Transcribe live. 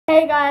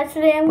Hey guys,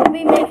 today I'm going to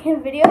be making a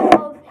video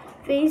of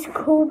these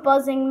cool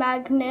buzzing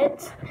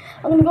magnets.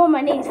 I'm going to go on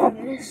my knees for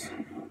this.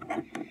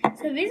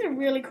 So these are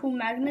really cool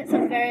magnets,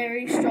 they're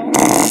very strong.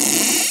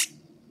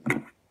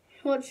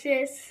 Watch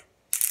this.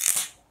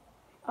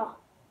 Oh.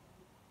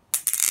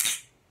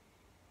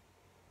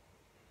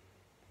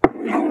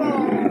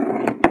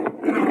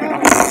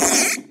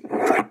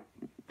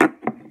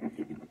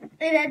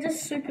 They're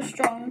just super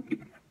strong.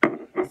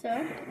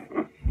 So,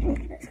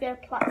 let's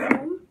get a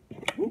platform.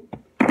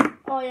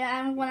 Oh yeah,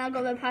 and when I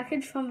got the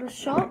package from the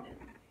shop,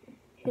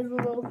 here's a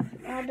little,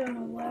 I don't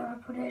know where I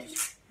put it.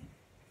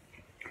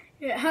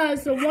 It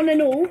has the one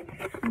and all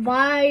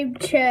vibe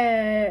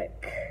check.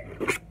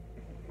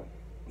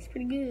 It's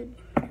pretty good.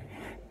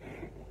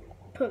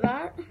 Put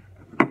that.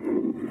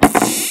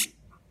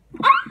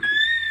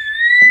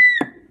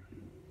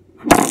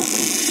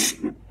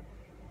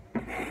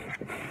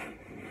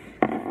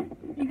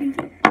 You can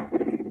see.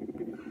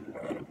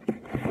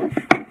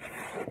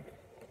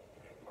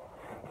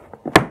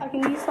 I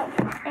can use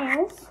something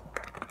else.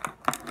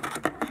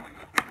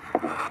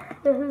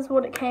 This is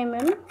what it came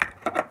in.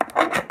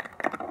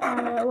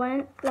 And it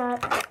went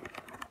like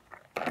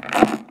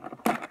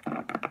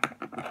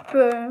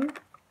boom.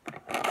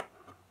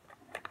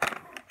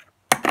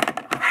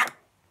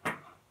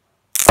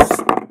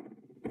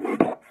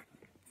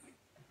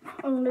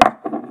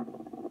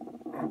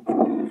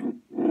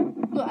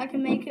 Look, I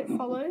can make it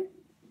follow.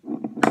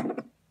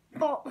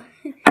 Oh.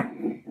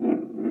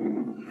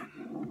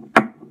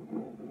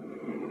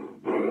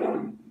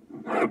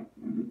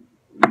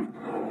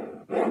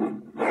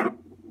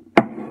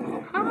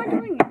 How am I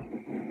doing it?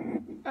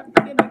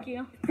 Get back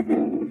here.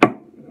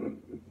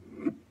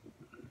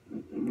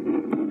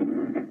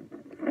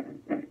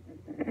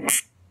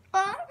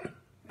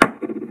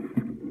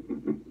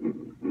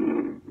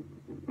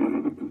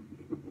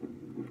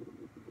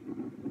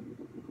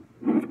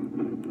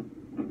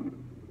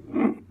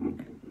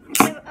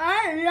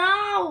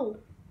 No!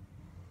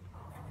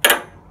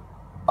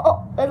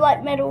 Oh, there's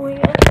like metal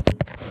here.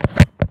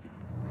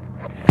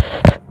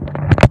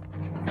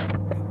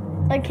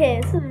 Okay,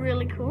 this is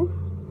really cool.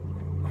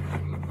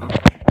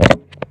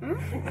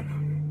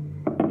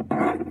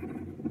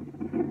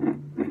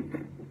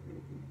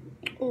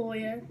 Oh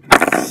yeah.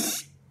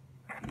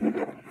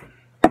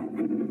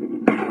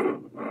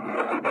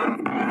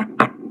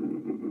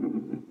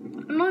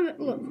 I'm not even,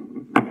 look.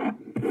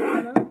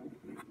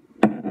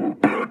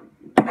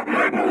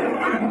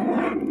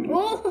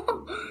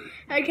 Oh,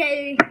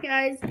 okay,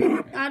 guys.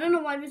 I don't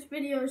know why this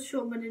video is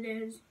short, but it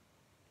is.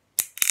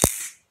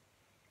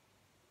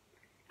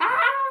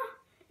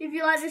 If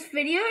you like this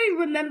video,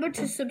 remember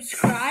to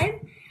subscribe.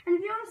 And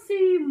if you want to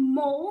see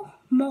more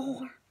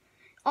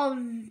of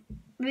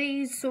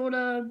these sort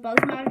of buzz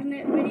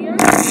magnet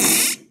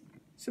videos,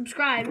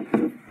 subscribe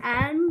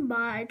and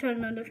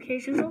turn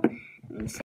notifications on.